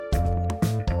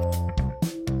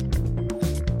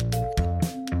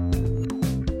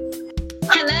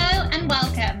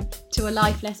a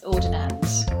life less ordinate.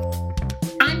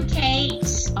 I'm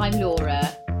Kate. I'm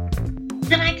Laura.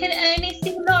 And I can only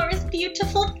see Laura's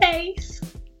beautiful face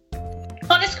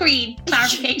on a screen.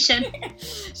 Clarification.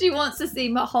 She wants to see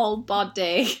my whole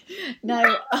body.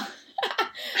 No,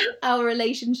 our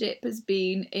relationship has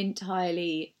been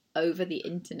entirely over the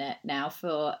internet now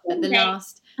for the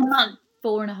last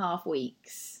 4.5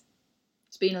 weeks.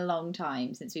 It's been a long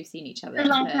time since we've seen each other. A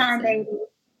long time, baby.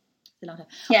 It's a long time.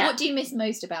 Yeah. What do you miss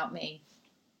most about me?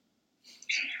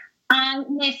 I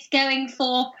miss going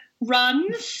for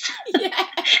runs. Yeah.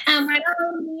 And when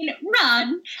I mean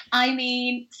run, I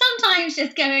mean sometimes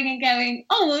just going,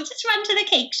 oh, we'll just run to the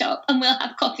cake shop and we'll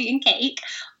have coffee and cake.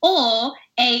 Or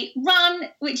a run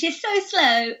which is so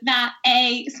slow that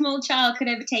a small child could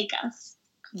overtake us.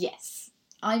 Yes,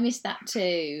 I miss that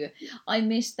too. I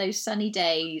miss those sunny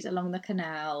days along the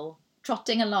canal,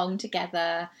 trotting along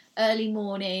together, early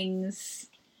mornings.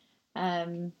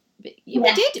 We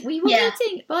were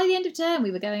meeting by the end of term. We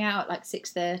were going out at like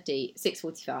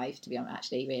 6:45 to be honest,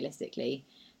 actually, realistically.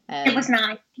 It was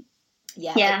nice.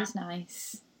 Yeah, it was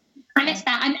nice. I missed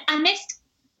that. I missed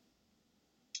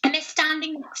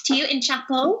standing next to you in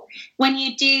chapel when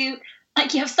you do,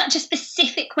 like, you have such a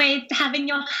specific way of having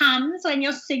your hands when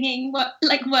you're singing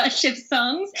worship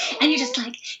songs, and you're just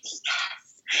like,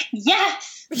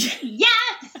 yes, yes,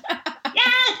 yes,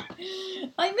 yes.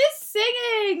 I miss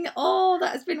singing. Oh,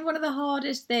 that's been one of the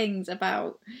hardest things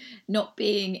about not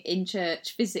being in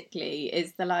church physically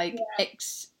is the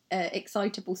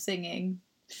excitable singing.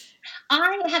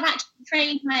 I have actually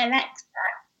trained my Alexa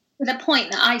to the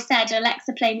point that I said,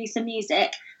 Alexa, play me some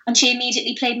music, and she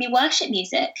immediately played me worship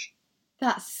music.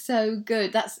 That's so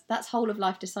good. That's whole of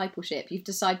life discipleship. You've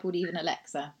discipled even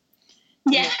Alexa.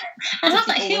 Yeah. And I was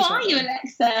like, who are you,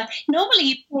 Alexa? Normally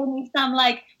you play me some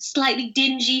slightly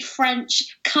dingy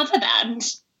French cover band.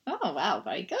 Oh wow,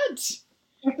 very good. This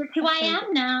is who I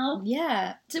am now.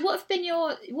 Yeah. So what's been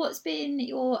your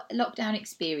lockdown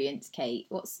experience, Kate?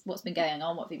 What's been going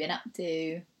on? What have you been up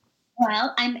to?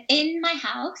 Well, I'm in my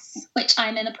house, which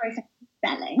I'm in the process of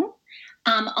selling,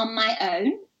 on my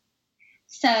own.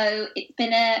 So it's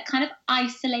been a kind of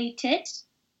isolated.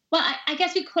 Well, I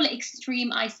guess we call it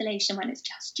extreme isolation when it's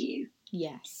just you.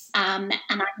 Yes. And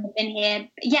I've been here,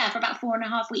 for about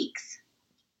 4.5 weeks.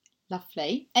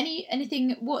 Lovely.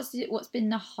 Anything? What's been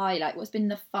the highlight? What's been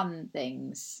the fun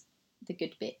things? The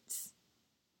good bits?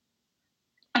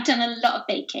 I've done a lot of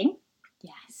baking.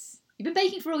 Yes. You've been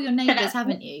baking for all your neighbours,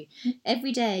 haven't you?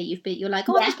 Every day you're like,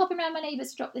 I'm just popping around my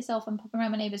neighbours to drop this off and popping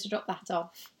around my neighbours to drop that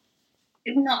off.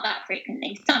 Not that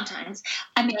frequently. Sometimes.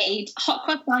 I made hot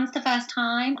croissants the first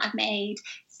time. I've made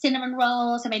cinnamon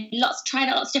rolls. Tried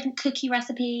out lots of different cookie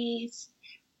recipes.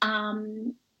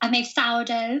 I made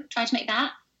sourdough. Tried to make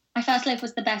that. My first loaf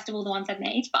was the best of all the ones I've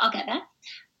made, but I'll get there.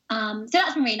 So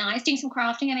that's been really nice. Doing some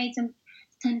crafting. I made some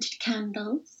scented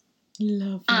candles.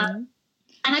 Lovely. And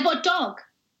I bought a dog.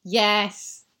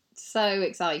 Yes. So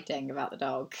exciting about the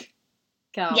dog.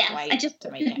 Can't wait I just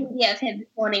to meet him. a video of him this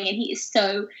morning and he is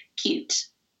so cute.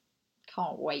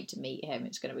 Can't wait to meet him.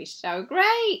 It's going to be so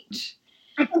great.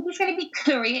 I think he's going to be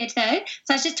couriered though. So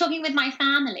I was just talking with my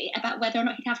family about whether or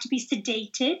not he'd have to be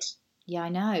sedated. Yeah, I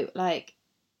know. I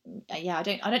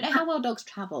don't know how well dogs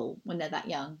travel when they're that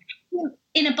young.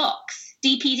 In a box,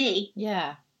 DPD.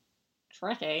 Yeah.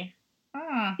 Tricky.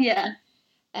 Yeah.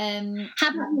 How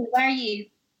about you? Where are you?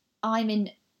 I'm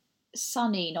in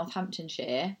sunny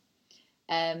Northamptonshire.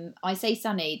 I say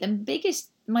sunny.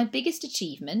 My biggest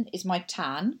achievement is my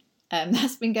tan.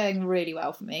 That's been going really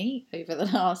well for me over the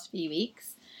last few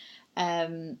weeks.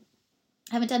 Haven't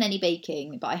done any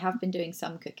baking, but I have been doing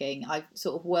some cooking. I've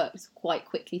sort of worked quite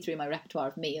quickly through my repertoire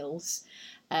of meals,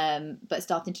 but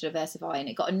starting to diversify. And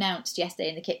it got announced yesterday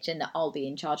in the kitchen that I'll be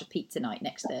in charge of pizza night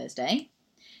next Thursday.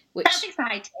 That's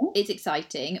exciting. It's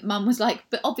exciting. Mum was like,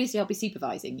 but obviously I'll be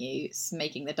supervising you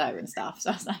making the dough and stuff. So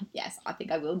I was like, yes, I think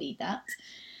I will need that.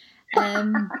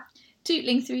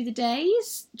 Tootling through the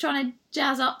days, trying to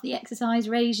jazz up the exercise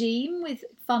regime with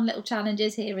fun little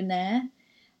challenges here and there.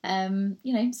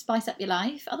 Spice up your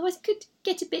life. Otherwise it could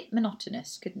get a bit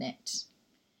monotonous, couldn't it?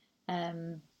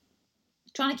 Trying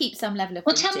to keep some level of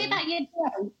routine. Tell me about your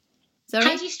day. Sorry?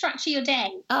 How do you structure your day?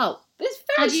 Oh,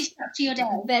 how do you structure your day?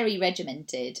 Very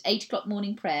regimented. 8:00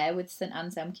 morning prayer with St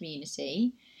Anselm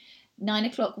Community.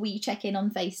 9:00 we check in on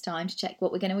FaceTime to check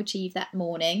what we're going to achieve that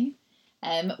morning.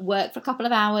 Work for a couple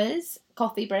of hours.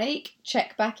 Coffee break.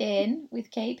 Check back in with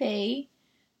KP.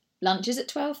 Lunches at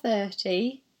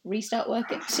 12:30. Restart work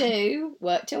at 2.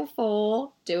 Work till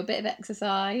 4. Do a bit of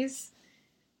exercise.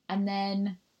 And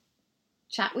then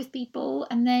chat with people.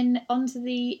 And then on to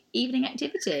the evening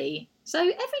activity. So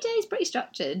every day is pretty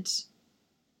structured.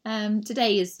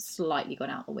 Today is slightly gone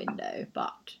out the window,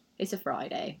 but it's a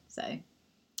Friday, so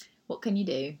what can you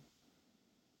do?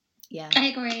 Yeah. I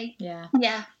agree. Yeah.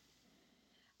 Yeah.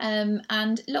 And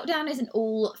lockdown isn't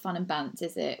all fun and bants,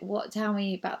 is it? Talk to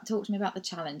me about the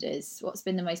challenges. What's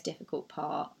been the most difficult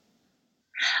part?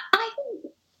 I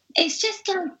think it's just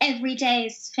every day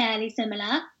is fairly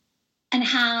similar. And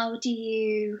how do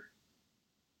you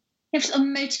have to sort of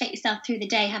motivate yourself through the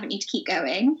day, haven't you, to keep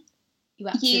going? You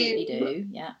absolutely do,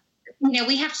 yeah.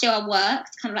 We have to do our work.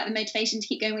 It's kind of like the motivation to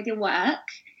keep going with your work.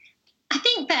 I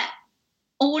think that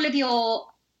all of your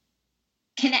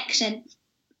connection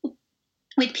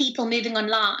with people moving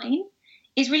online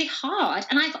is really hard.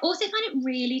 And I've also found it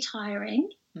really tiring.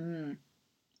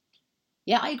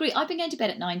 Yeah, I agree. I've been going to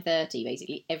bed at 9:30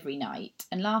 basically every night.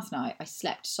 And last night I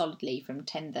slept solidly from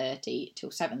 10:30 till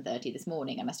 7:30 this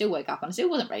morning. And I still woke up and I still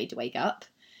wasn't ready to wake up.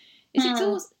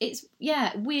 It's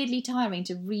weirdly tiring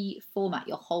to reformat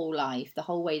your whole life, the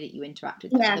whole way that you interact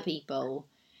with other people.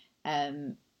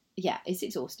 It's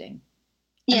exhausting.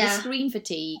 And the screen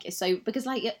fatigue is because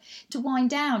to wind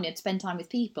down, you have to spend time with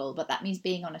people, but that means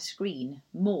being on a screen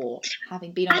more,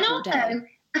 having been on it all day.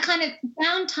 A kind of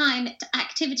downtime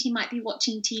activity might be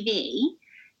watching TV,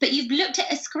 but you've looked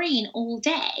at a screen all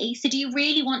day. So do you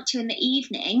really want to, in the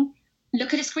evening,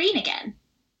 look at a screen again?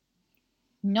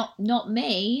 Not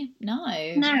me.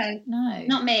 No,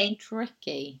 not me.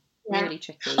 Tricky, really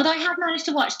tricky. Although I have managed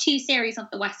to watch 2 series of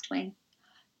The West Wing.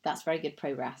 That's very good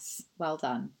progress. Well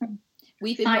done.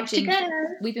 We've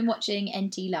been watching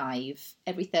NT Live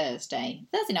every Thursday.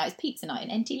 Thursday night is pizza night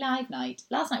and NT Live night.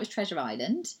 Last night was Treasure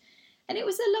Island, and it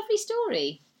was a lovely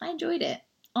story. I enjoyed it.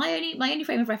 My only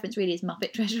frame of reference really is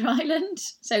Muppet Treasure Island,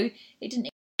 so it didn't.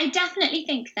 I definitely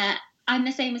think that I'm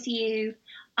the same as you.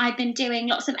 I've been doing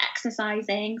lots of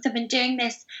exercising. So I've been doing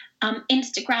this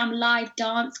Instagram live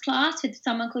dance class with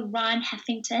someone called Ryan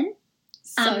Heffington.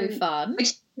 So fun. Which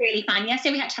is really fun. Yeah, so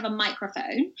we had to have a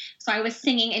microphone. So I was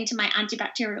singing into my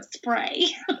antibacterial spray.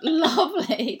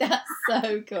 Lovely. That's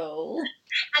so cool.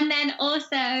 And then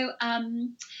also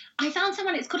I found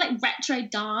someone, it's called like retro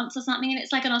dance or something, and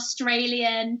it's like an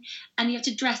Australian, and you have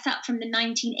to dress up from the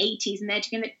 1980s, and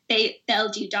they'll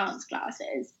do dance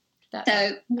classes. So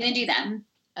I'm going to do them.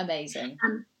 Amazing.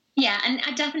 And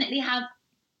I definitely have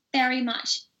very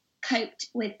much coped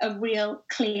with a real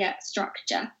clear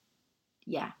structure.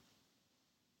 Yeah.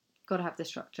 Got to have the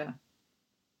structure.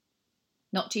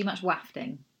 Not too much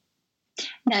wafting.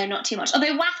 No, not too much.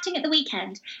 Although wafting at the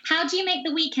weekend. How do you make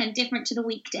the weekend different to the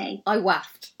weekday? I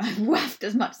waft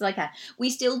as much as I can. We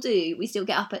still do. We still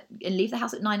get up and leave the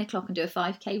house at 9 o'clock and do a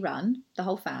 5k run, the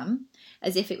whole fam,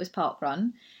 as if it was park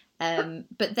run.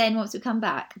 But then once we come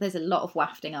back, there's a lot of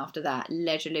wafting after that.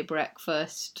 Leisurely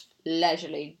breakfast,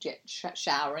 leisurely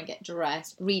shower and get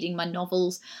dressed, reading my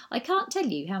novels. I can't tell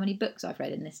you how many books I've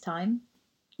read in this time.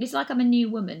 It's like I'm a new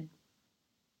woman.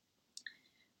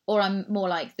 Or I'm more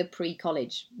like the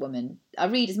pre-college woman. I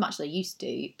read as much as I used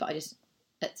to, but I just,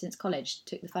 since college,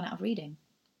 took the fun out of reading.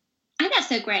 I think that's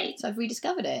so great. So I've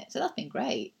rediscovered it. So that's been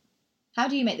great. How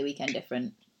do you make the weekend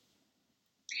different?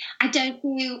 I don't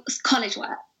do college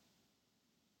work.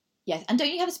 Yes, and don't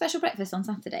you have a special breakfast on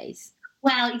Saturdays?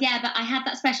 Well, yeah, but I had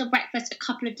that special breakfast a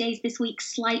couple of days this week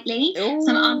slightly. Ooh.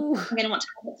 So I'm going to want to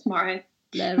have it tomorrow.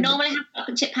 Normally I have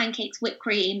chocolate chip pancakes, whipped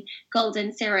cream,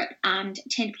 golden syrup and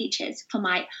tinned peaches for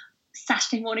my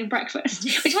Saturday morning breakfast,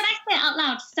 which when I say it out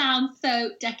loud sounds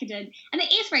so decadent. And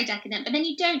it is very decadent, but then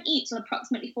you don't eat till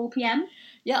approximately 4 p.m.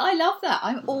 Yeah, I love that.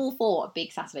 I'm all for a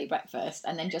big Saturday breakfast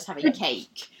and then just having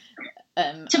cake.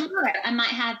 Tomorrow I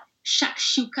might have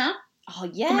shakshuka. Oh,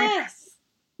 yes.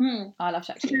 I love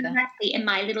shakshuka. In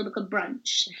my little book of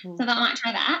brunch. So I might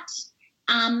try that.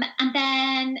 And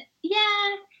then,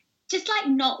 just like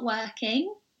not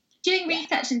working, doing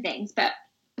research and things, but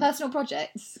personal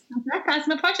projects.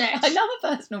 Personal projects. I love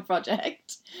a personal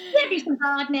project. Yeah, do some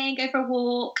gardening, go for a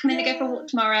walk. I'm going to go for a walk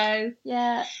tomorrow.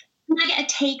 Yeah. And I get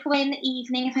a takeaway in the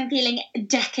evening if I'm feeling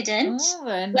decadent. Oh,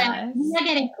 very nice. We're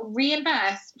getting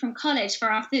reimbursed from college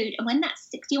for our food. And when that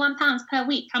 £61 per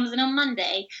week comes in on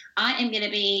Monday, I am going to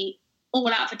be all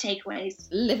out for takeaways.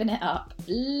 Living it up.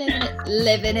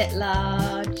 Living it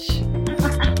large.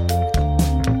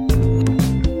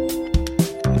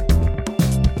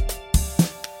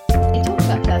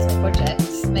 Personal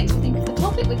projects makes me think of the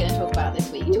topic we're going to talk about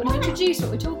this week. Do you want to introduce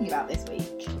what we're talking about this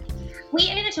week? We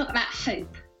are going to talk about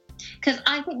hope, because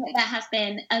I think that there has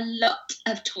been a lot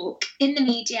of talk in the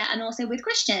media and also with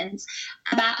Christians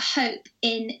about hope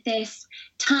in this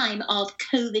time of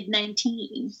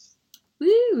COVID-19.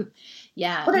 Woo!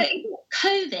 Yeah. Although, is it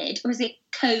COVID or is it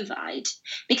COVID,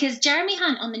 because Jeremy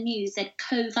Hunt on the news said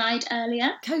COVID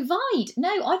earlier. COVID? No,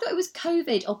 I thought it was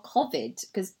COVID or COVID,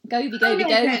 because Gobi.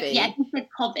 Yeah, he said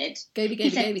COVID.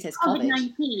 Gobi says COVID.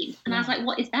 COVID-19. And I was like,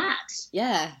 what is that?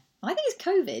 Yeah, I think it's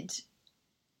COVID.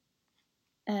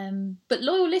 But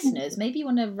loyal listeners, maybe you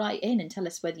want to write in and tell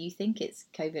us whether you think it's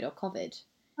COVID or COVID.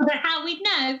 But how we'd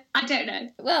know, I don't know.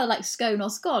 Well, like scone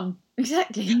or scone.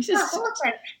 Exactly. Also,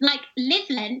 like live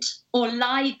Lent or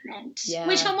live Lent. Yeah.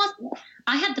 Which one was it?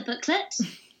 I had the booklet.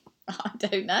 I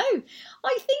don't know.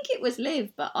 I think it was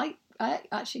live, but I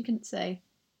actually couldn't say.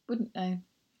 Wouldn't know.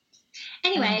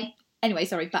 Anyway,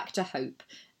 sorry, back to hope.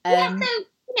 So,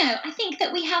 I think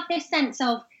that we have this sense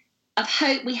of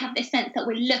hope. We have this sense that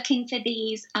we're looking for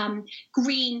these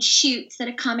green shoots that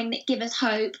are coming that give us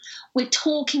hope. We're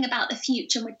talking about the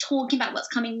future and we're talking about what's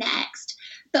coming next.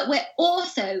 But we're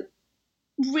also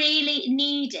really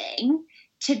needing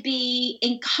to be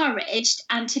encouraged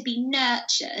and to be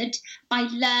nurtured by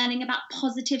learning about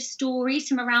positive stories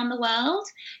from around the world.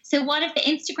 So one of the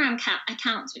Instagram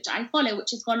accounts which I follow,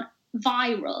 which has gone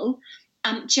viral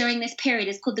during this period,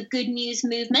 is called the Good News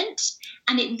Movement,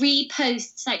 and it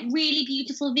reposts like really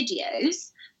beautiful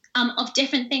videos of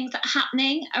different things that are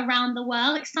happening around the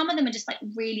world. Like some of them are just like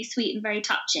really sweet and very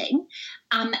touching,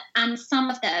 and some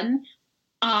of them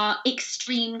are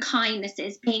extreme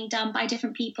kindnesses being done by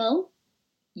different people.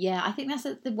 Yeah, I think that's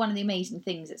one of the amazing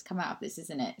things that's come out of this,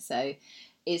 isn't it? So,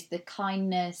 is the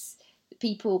kindness,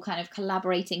 people kind of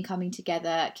collaborating, coming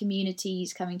together,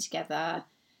 communities coming together.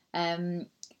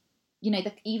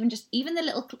 Even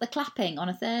the clapping on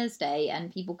a Thursday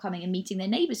and people coming and meeting their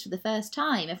neighbours for the first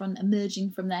time, everyone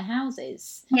emerging from their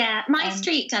houses. Yeah, my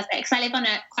street does it because I live on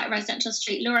a quite residential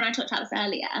street. Laura and I talked about this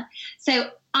earlier.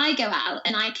 So I go out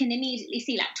and I can immediately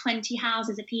see like 20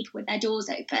 houses of people with their doors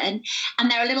open, and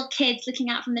there are little kids looking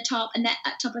out from the top and they're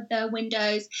at top of the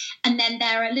windows, and then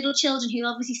there are little children who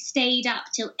obviously stayed up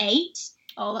till 8.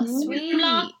 Oh, that's sweet.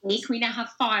 Last week we now have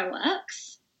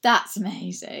fireworks. That's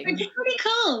amazing. Which is pretty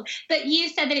cool. But you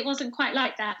said that it wasn't quite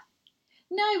like that.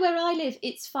 No, where I live,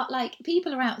 it's like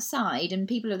people are outside and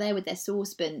people are there with their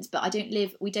saucepans, but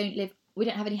we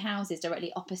don't have any houses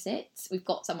directly opposite. We've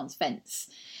got someone's fence.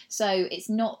 So it's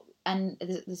not, and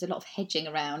there's a lot of hedging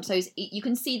around. So you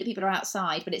can see that people are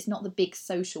outside, but it's not the big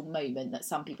social moment that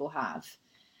some people have.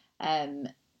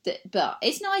 But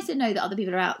it's nice to know that other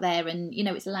people are out there and,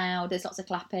 it's loud, there's lots of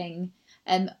clapping.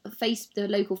 The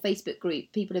local Facebook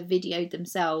group, people have videoed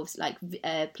themselves like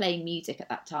playing music at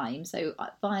that time. So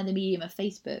via the medium of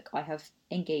Facebook, I have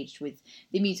engaged with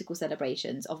the musical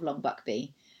celebrations of Long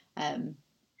Buckby.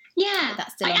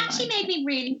 That's still online. Actually made me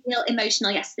really feel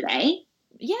emotional yesterday.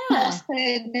 Yeah. More so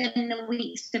than the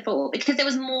weeks before, because there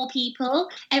was more people.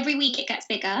 Every week it gets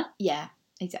bigger. Yeah,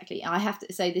 exactly. I have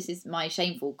to say, this is my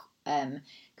shameful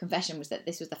confession, was that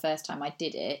this was the first time I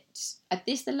did it.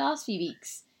 The last few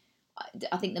weeks,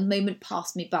 I think the moment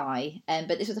passed me by,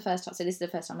 but this was the first time. So this is the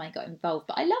first time I got involved.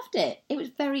 But I loved it. It was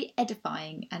very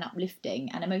edifying and uplifting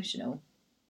and emotional.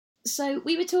 So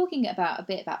we were talking a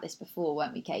bit about this before,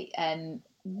 weren't we, Kate?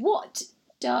 What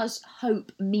does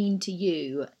hope mean to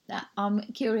you? I'm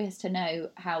curious to know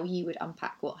how you would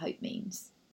unpack what hope means.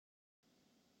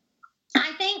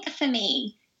 I think for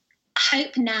me,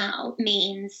 hope now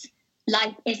means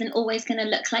life isn't always going to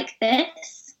look like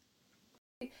this.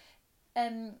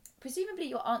 Presumably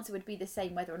your answer would be the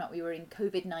same whether or not we were in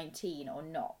COVID-19 or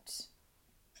not.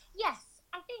 Yes,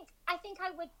 I think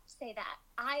I would say that.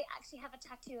 I actually have a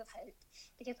tattoo of hope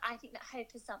because I think that hope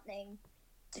is something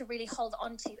to really hold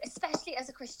on to, especially as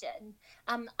a Christian.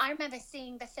 I remember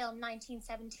seeing the film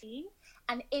 1917,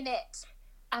 and in it,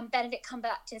 Benedict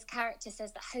Cumberbatch's character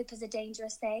says that hope is a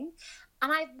dangerous thing.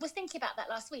 And I was thinking about that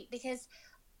last week because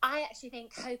I actually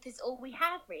think hope is all we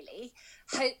have, really.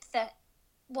 Hope that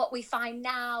what we find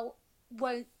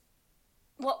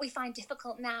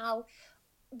difficult now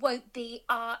won't be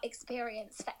our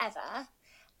experience forever.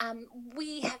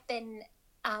 We have been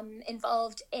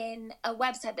involved in a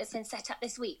website that's been set up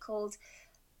this week called,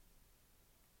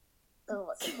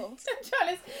 what's it called?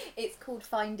 It's called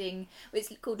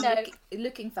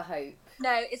Looking for Hope.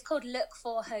 No, it's called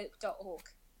lookforhope.org.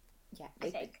 Yeah, I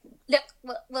think. Look,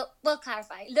 we'll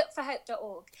clarify.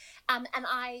 Lookforhope.org. And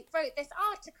I wrote this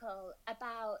article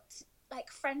about like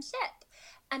friendship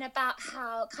and about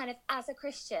how kind of as a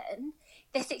Christian,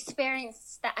 this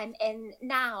experience that I'm in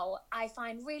now, I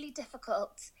find really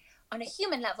difficult on a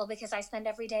human level because I spend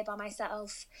every day by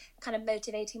myself, kind of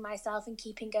motivating myself and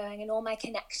keeping going, and all my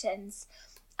connections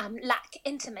lack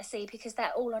intimacy because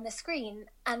they're all on a screen.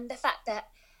 And the fact that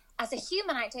as a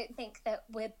human, I don't think that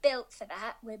we're built for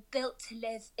that. We're built to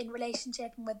live in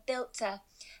relationship, and we're built to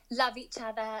love each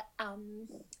other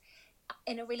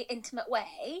in a really intimate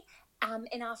way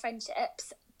in our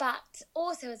friendships. But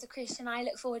also as a Christian, I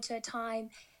look forward to a time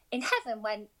in heaven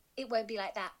when it won't be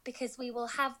like that, because we will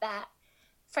have that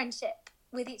friendship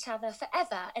with each other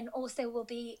forever, and also will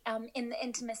be in the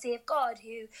intimacy of God,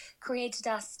 who created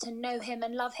us to know him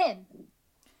and love him.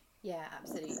 Yeah,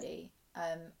 absolutely.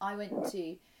 I went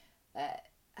to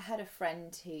had a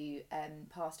friend who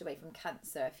passed away from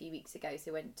cancer a few weeks ago,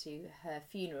 so went to her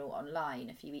funeral online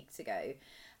a few weeks ago,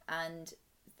 and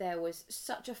there was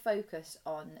such a focus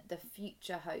on the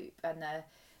future hope and the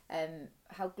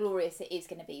how glorious it is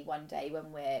going to be one day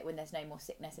when there's no more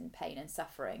sickness and pain and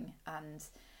suffering,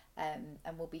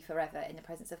 and we'll be forever in the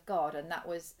presence of God. And that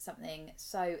was something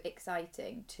so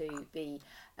exciting to be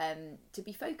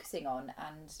focusing on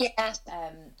and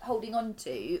holding on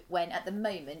to, when at the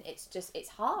moment it's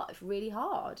hard. It's really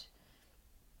hard.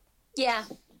 Yeah,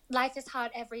 life is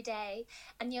hard every day,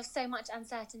 and you have so much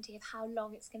uncertainty of how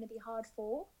long it's going to be hard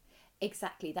for.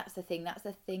 Exactly, that's the thing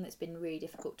that's been really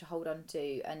difficult to hold on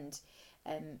to and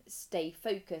stay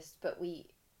focused, but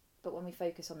when we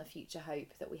focus on the future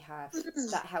hope that we have,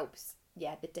 that helps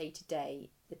the day-to-day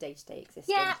existence.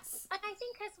 Yeah, and I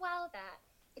think as well that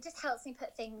it just helps me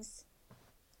put things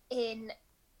in,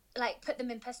 like, put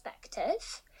them in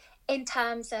perspective, in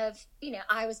terms of,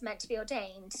 I was meant to be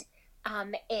ordained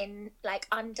in like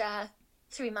under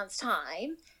 3 months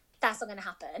time. That's not going to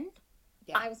happen.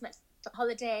 I was meant to go on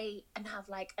holiday and have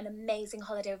like an amazing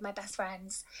holiday with my best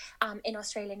friends in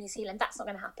Australia, New Zealand. That's not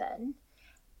going to happen.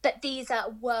 But these are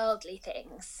worldly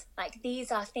things. Like,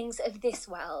 these are things of this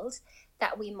world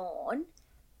that we mourn.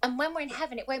 And when we're in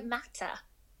heaven, it won't matter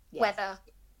whether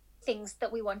things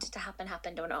that we wanted to happen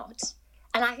happened or not.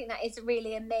 And I think that is a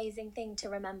really amazing thing to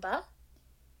remember.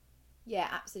 Yeah,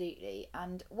 absolutely.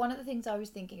 And one of the things I was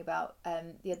thinking about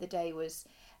the other day was,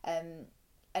 and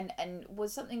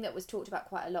was something that was talked about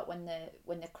quite a lot when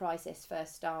the crisis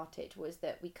first started, was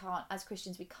that we can't, as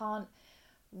Christians, we can't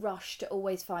rush to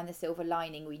always find the silver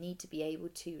lining. We need to be able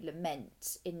to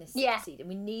lament in the season.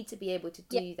 We need to be able to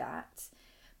do that,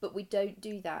 but we don't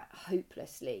do that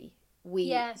hopelessly.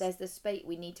 There's the space.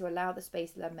 We need to allow the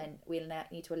space to lament. We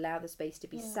need to allow the space to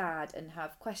be sad and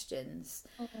have questions.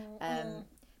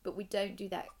 But we don't do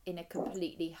that in a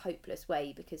completely hopeless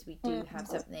way, because we do have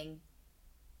something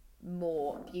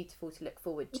more beautiful to look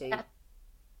forward to.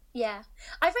 Yeah.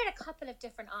 I've read a couple of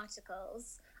different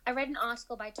articles. I read an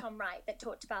article by Tom Wright that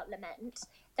talked about lament.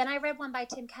 Then I read one by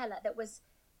Tim Keller that was,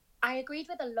 I agreed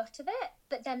with a lot of it,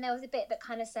 but then there was a bit that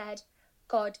kind of said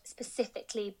God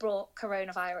specifically brought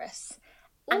coronavirus.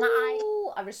 And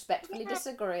I respectfully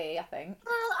disagree, I think.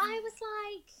 Well, I was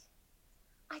like,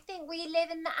 I think we live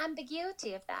in the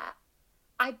ambiguity of that.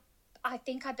 I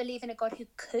think I believe in a God who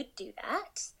could do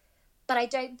that, but I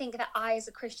don't think that I, as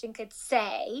a Christian, could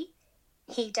say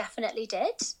he definitely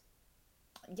did.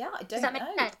 Yeah, I don't Does that make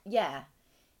know. sense? Yeah.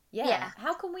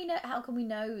 How can we know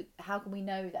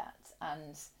that?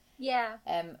 And yeah.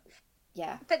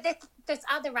 Yeah. But this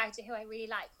other writer who I really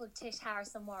like, called Tish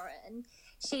Harrison Warren,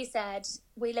 she said,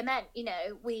 we lament,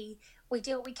 we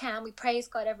do what we can, we praise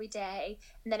God every day,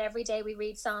 and then every day we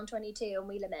read Psalm 22 and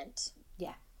we lament.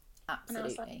 Yeah,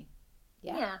 absolutely.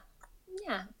 Like,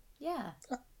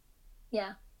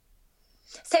 yeah.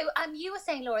 So you were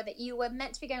saying, Laura, that you were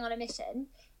meant to be going on a mission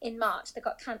in March that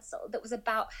got cancelled, that was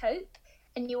about hope,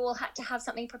 and you all had to have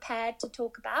something prepared to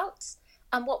talk about.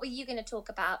 And what were you going to talk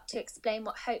about to explain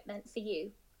what hope meant for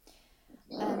you?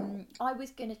 I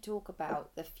was going to talk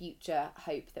about the future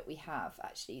hope that we have,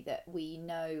 actually, that we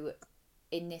know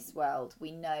in this world,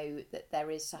 we know that there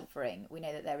is suffering, we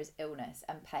know that there is illness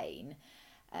and pain,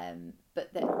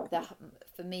 but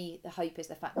for me, the hope is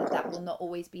the fact that will not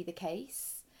always be the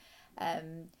case.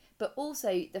 But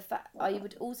also the fact, I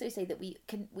would also say that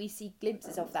we see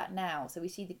glimpses of that now. So we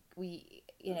see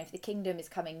if the kingdom is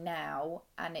coming now,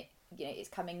 and it's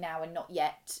coming now and not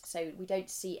yet. So we don't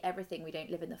see everything. We don't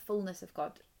live in the fullness of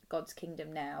God's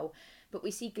kingdom now, but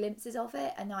we see glimpses of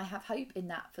it, and I have hope in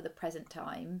that for the present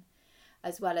time,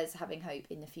 as well as having hope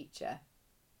in the future.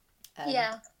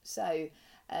 So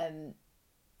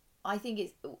I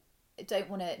think I don't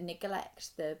want to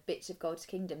neglect the bits of God's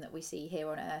kingdom that we see here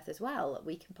on earth as well.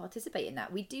 We can participate in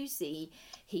that. We do see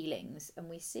healings, and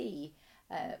we see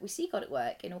God at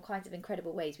work in all kinds of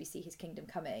incredible ways. We see his kingdom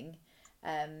coming.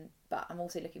 But I'm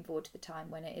also looking forward to the time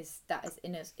when that is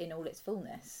in us in all its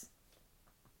fullness.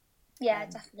 Yeah,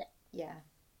 definitely.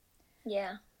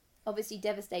 Yeah. Obviously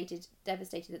devastated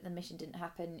that the mission didn't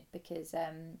happen, because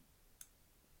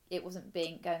it wasn't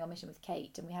going on mission with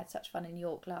Kate, and we had such fun in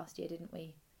York last year, didn't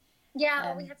we?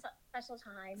 Yeah, we had such a special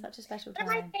time. Such a special time.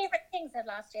 time. One of my favourite things of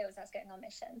last year was us going on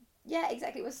mission. Yeah,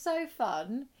 exactly. It was so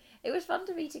fun. It was fun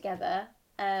to be together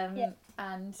and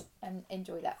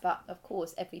enjoy that. But of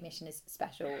course, every mission is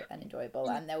special and enjoyable,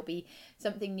 and there'll be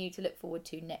something new to look forward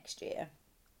to next year.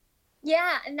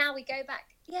 Yeah, and now we go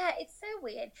back. Yeah, it's so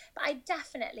weird. But I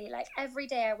definitely, like, every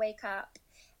day I wake up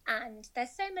and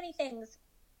there's so many things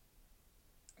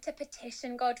to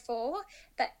petition God for,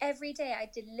 but every day I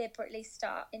deliberately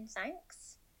start in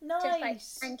thanks. Nice. Just like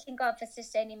thanking God for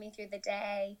sustaining me through the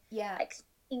day. Yeah. Like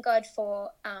thanking God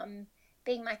for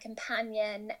being my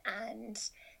companion and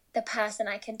the person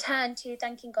I can turn to.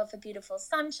 Thanking God for beautiful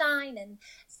sunshine and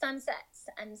sunsets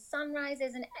and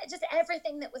sunrises and just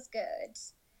everything that was good.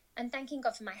 And thanking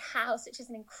God for my house, which is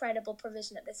an incredible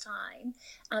provision at this time,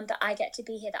 that I get to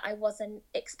be here, that I wasn't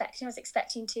expecting. I was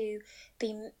expecting to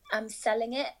be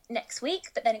selling it next week,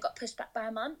 but then it got pushed back by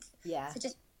a month. Yeah. So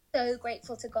just so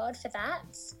grateful to God for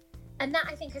that. And that,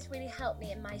 I think, has really helped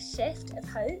me in my shift of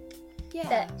hope. Yeah.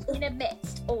 That in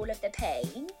amidst all of the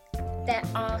pain, there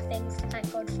are things to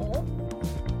thank God for.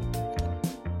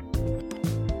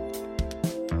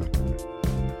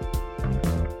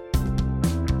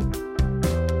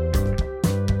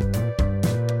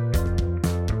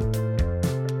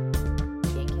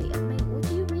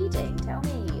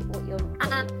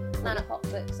 Hot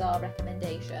books are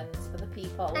recommendations for the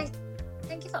people.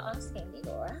 Thank you for asking me,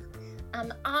 Laura.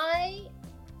 I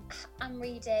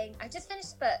just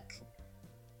finished a book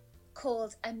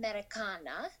called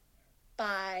Americana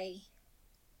by,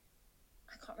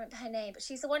 I can't remember her name, but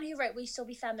she's the one who wrote We Shall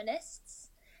Be Feminists.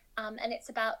 And it's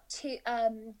about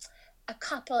a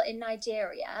couple in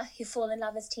Nigeria who fall in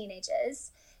love as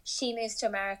teenagers. She moves to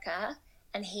America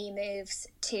and he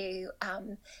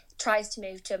tries to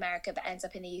move to America but ends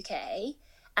up in the UK,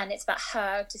 and it's about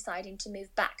her deciding to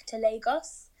move back to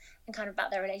Lagos and kind of about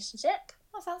their relationship.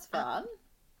 That sounds fun.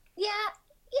 Yeah,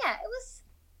 it was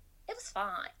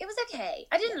fine. It was okay.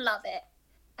 I didn't love it.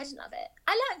 I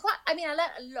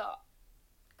learned a lot.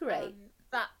 Great.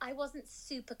 But I wasn't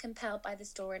super compelled by the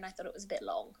story, and I thought it was a bit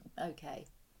long. Okay.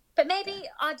 But maybe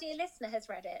our dear listener has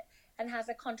read it and has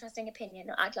a contrasting opinion.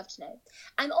 I'd love to know.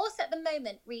 I'm also at the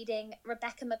moment reading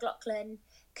Rebecca McLaughlin,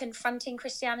 Confronting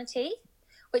Christianity,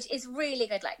 which is really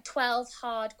good, like 12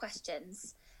 hard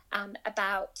questions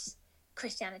about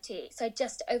Christianity. So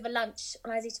just over lunch,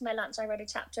 when I was eating my lunch, I read a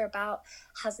chapter about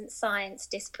hasn't science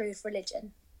disproved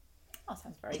religion. Oh,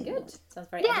 sounds very good. Sounds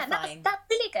very edifying. That's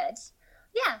really good.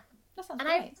 Yeah. That sounds and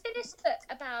great. I finished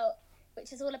a book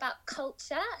which is all about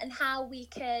culture and how we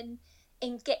can,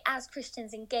 as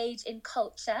Christians, engage in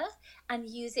culture and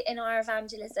use it in our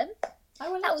evangelism. I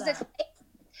will love that.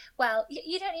 Well,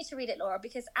 you don't need to read it, Laura,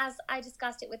 because as I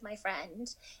discussed it with my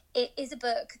friend, it is a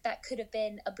book that could have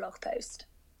been a blog post.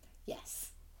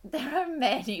 Yes. There are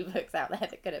many books out there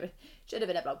that should have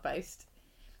been a blog post.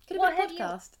 Could have been a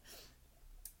podcast.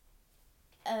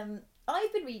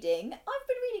 I've been reading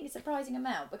a surprising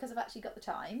amount because I've actually got the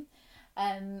time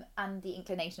and the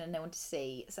inclination and no one to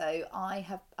see. So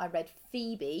I read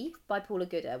Phoebe by Paula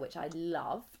Gooder, which I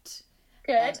loved.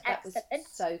 Good, that was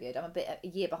so good. I'm a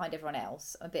year behind everyone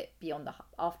else. I'm a bit beyond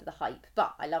after the hype,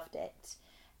 but I loved it.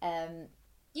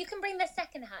 You can bring the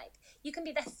second hype. You can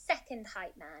be the second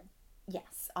hype man.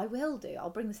 Yes, I will do. I'll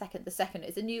bring the second. The second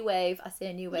is a new wave. I see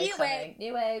a new wave coming.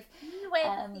 New wave.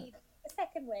 The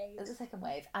second wave. There's a second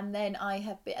wave. And then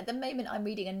at the moment I'm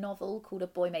reading a novel called A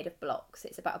Boy Made of Blocks.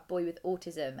 It's about a boy with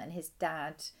autism and his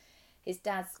dad's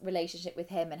relationship with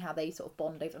him and how they sort of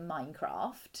bond over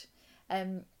Minecraft.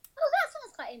 That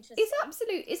sounds quite interesting.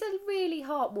 It's a really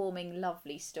heartwarming,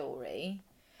 lovely story.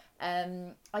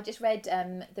 I just read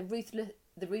The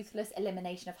Ruthless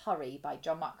Elimination of Hurry by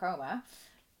John Mark Comer.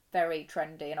 Very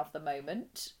trendy and of the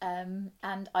moment. And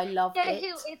I loved it.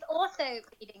 Who is also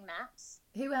reading that?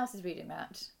 Who else is reading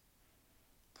that?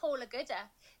 Paula Gooder,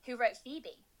 who wrote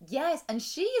Phoebe. Yes, and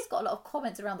she has got a lot of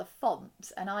comments around the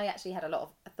font, and I actually had a lot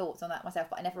of thoughts on that myself,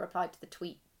 but I never replied to the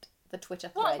Twitter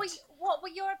thread. What were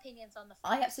your opinions on the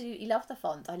font? I absolutely love the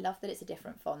font. I love that it's a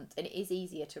different font, and it is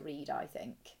easier to read, I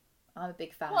think. I'm a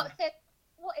big fan. What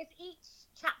is each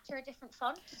chapter a different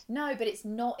font? No, but it's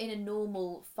not in a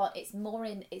normal font. It's more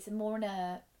in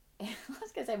a I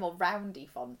was going to say more roundy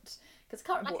font, because I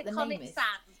can't remember what the name is.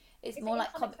 Sans. It's more like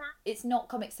it's not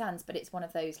Comic Sans, but it's one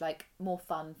of those like more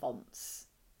fun fonts,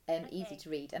 easy to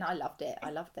read, and I loved it. I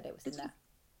loved that it was in there.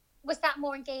 Was that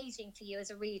more engaging for you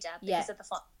as a reader because of the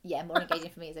font? Yeah, more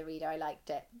engaging for me as a reader. I liked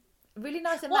it. Really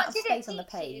nice amount of space on the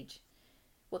page.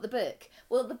 What, the book?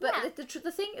 Well, the book. Yeah.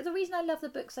 The reason I love the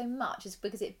book so much is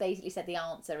because it basically said the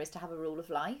answer is to have a rule of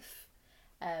life.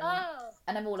 And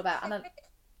I'm all about. And I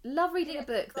love reading a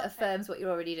book that affirms what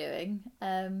you're already doing.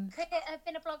 Could it have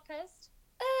been a blog post?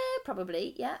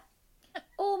 Probably, yeah.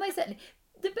 Almost certainly.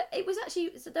 It was actually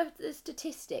the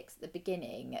statistics at the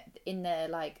beginning in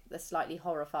the slightly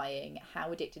horrifying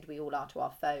how addicted we all are to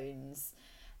our phones,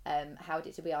 how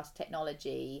addicted we are to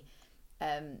technology.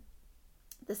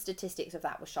 The statistics of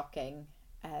that were shocking.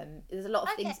 There's a lot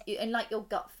of things, and like your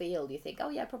gut feel, you think, oh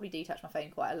yeah, I probably do touch my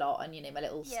phone quite a lot, and you know, my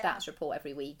little stats report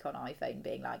every week on iPhone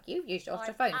being like, you've used your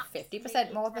phone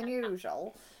 50% more than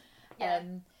usual. Yeah.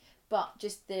 But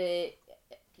just the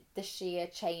sheer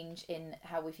change in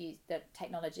how we've used the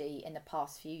technology in the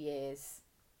past few years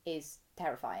is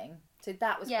terrifying. So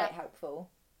that was quite helpful.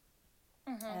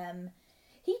 Mm-hmm.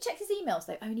 He checks his emails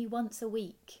though only once a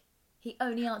week. He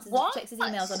only checks his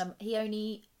emails on he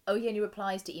only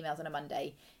replies to emails on a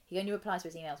Monday. He only replies to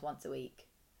his emails once a week.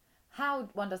 How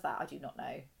one does that, I do not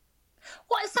know.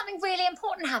 What if something really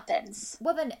important happens?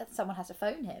 Well, then someone has to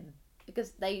phone him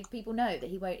because people know that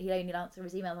he'll only answer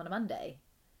his emails on a Monday.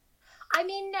 I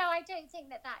mean, no, I don't think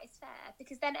that is fair,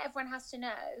 because then everyone has to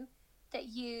know that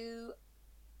you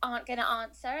aren't going to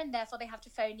answer, and therefore they have to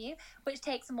phone you, which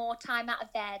takes more time out of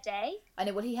their day. I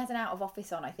know. Well, he has an out of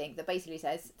office on, I think, that basically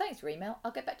says, "Thanks for your email.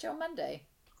 I'll get back to you on Monday."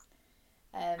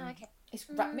 Okay. I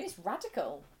mean, it's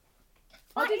radical.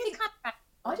 Well, I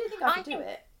don't think I could do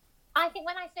it. I think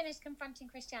when I finish Confronting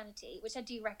Christianity, which I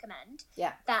do recommend,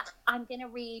 that I'm going to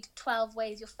read 12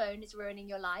 Ways Your Phone is Ruining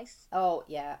Your Life. Oh,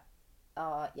 yeah.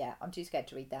 Yeah, I'm too scared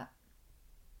to read that.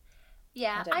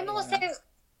 Yeah,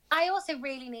 I also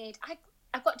really need...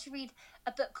 I've got to read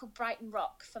a book called Brighton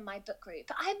Rock for my book group.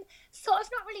 But I'm sort of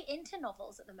not really into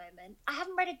novels at the moment. I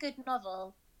haven't read a good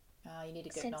novel. Oh, you need a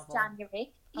good since novel.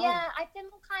 January. Oh. Yeah, I've been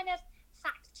more kind of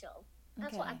factual.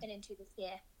 That's what I've been into this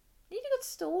year. You need a good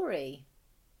story.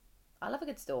 I love a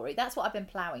good story. That's what I've been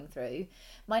ploughing through.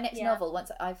 My next novel,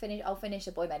 once I'll finish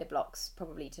A Boy Made of Blocks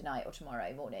probably tonight or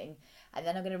tomorrow morning, and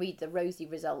then I'm going to read The Rosie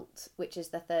Result, which is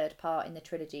the third part in the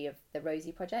trilogy of the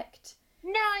Rosie Project.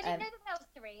 No, I didn't know that there was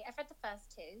 3. I've read the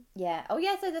first 2. Yeah. Oh,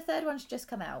 yeah. So the third one's just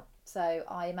come out. So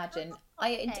I imagine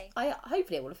I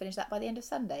hopefully I will finish that by the end of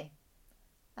Sunday.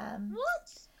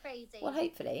 What? Crazy. Well,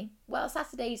 hopefully. Well,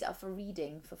 Saturdays are for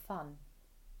reading for fun,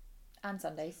 and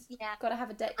Sundays. Yeah. Got to have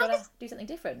a day. Got to do something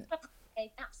different.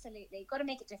 Absolutely. Got to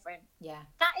make it different. Yeah.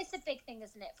 That is the big thing,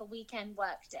 isn't it? For weekend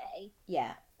work day.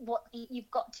 Yeah. What you've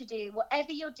got to do,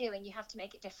 whatever you're doing, you have to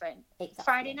make it different. Exactly.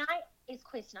 Friday night is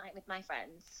quiz night with my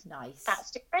friends. Nice. That's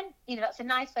different. You know, that's a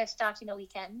nice way of starting the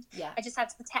weekend. Yeah. I just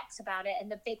had some texts about it,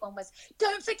 and the big one was,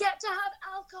 don't forget to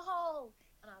have alcohol.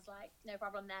 And I was like, no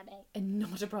problem there, mate.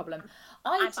 Not a problem.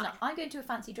 I'm going to a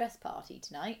fancy dress party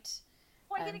tonight.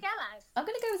 What are you going to go as? I'm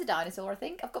going to go as a dinosaur, I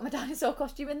think. I've got my dinosaur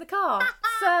costume in the car.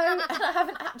 So, and I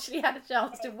haven't actually had a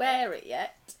chance to wear it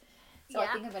yet. So I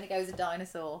think I'm going to go as a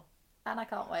dinosaur. And I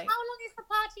can't wait. How long is the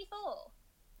party for?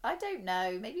 I don't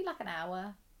know. Maybe like an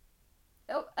hour.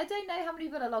 Oh, I don't know how many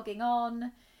people are logging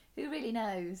on. Who really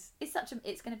knows? It's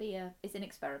going to be it's an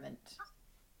experiment.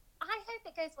 I hope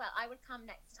it goes well. I would come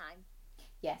next time.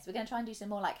 Yes, we're going to try and do some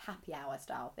more like happy hour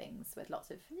style things with lots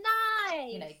of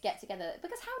nice. You know, get together.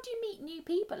 Because how do you meet new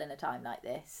people in a time like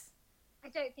this? I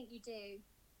don't think you do.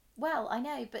 Well, I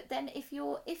know, but then if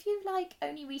you've like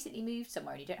only recently moved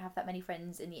somewhere and you don't have that many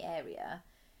friends in the area.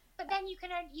 But then you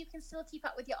can still keep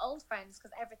up with your old friends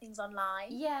because everything's online.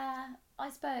 Yeah,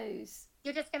 I suppose.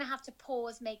 You're just going to have to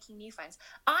pause making new friends.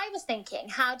 I was thinking,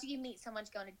 how do you meet someone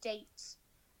to go on a date?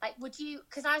 Like, would you?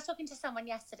 Because I was talking to someone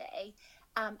yesterday.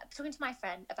 Talking to my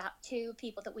friend about 2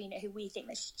 people that we know who we think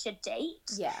they should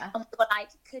date. Yeah. And we were like,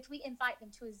 could we invite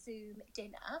them to a Zoom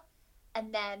dinner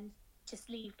and then just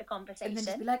leave the conversation? And then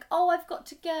just be like, oh, I've got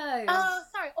to go. Oh,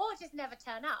 sorry. Or just never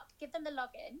turn up. Give them the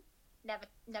login.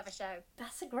 Never show.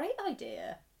 That's a great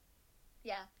idea.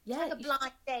 Yeah. Yeah. It's like a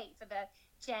blind date for the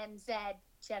Gen Z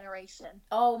generation.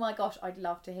 Oh my gosh, I'd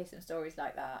love to hear some stories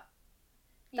like that.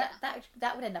 Yeah.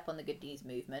 That would end up on the Good News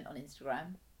movement on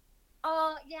Instagram.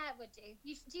 Oh, yeah, it would do.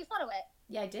 Do you follow it?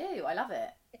 Yeah, I do. I love it.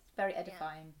 It's very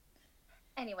edifying.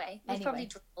 Yeah. Anyway, we've probably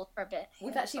dribbled for a bit.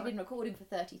 We've actually been recording for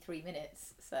 33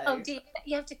 minutes, so... Oh,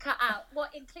 you have to cut out?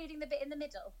 What, including the bit in the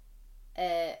middle?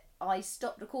 I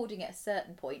stopped recording at a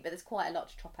certain point, but there's quite a lot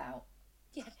to chop out.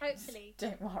 Yeah, hopefully.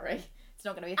 Don't worry. It's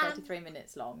not going to be 33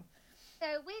 minutes long. So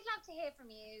we'd love to hear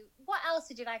from you. What else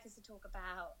would you like us to talk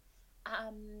about?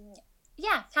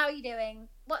 Yeah, how are you doing?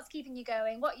 What's keeping you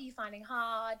going? What are you finding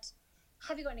hard?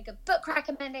 Have you got any good book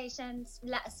recommendations?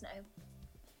 Let us know.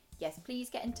 Yes, please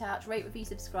get in touch, rate, review,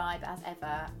 subscribe as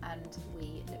ever, and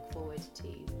we look forward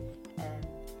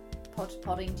forward to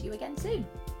podding to you again soon.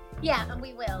 Yeah, and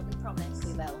we will, we promise.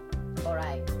 We will. All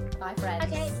right. Bye, friends.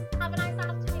 Okay, have a nice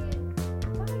afternoon.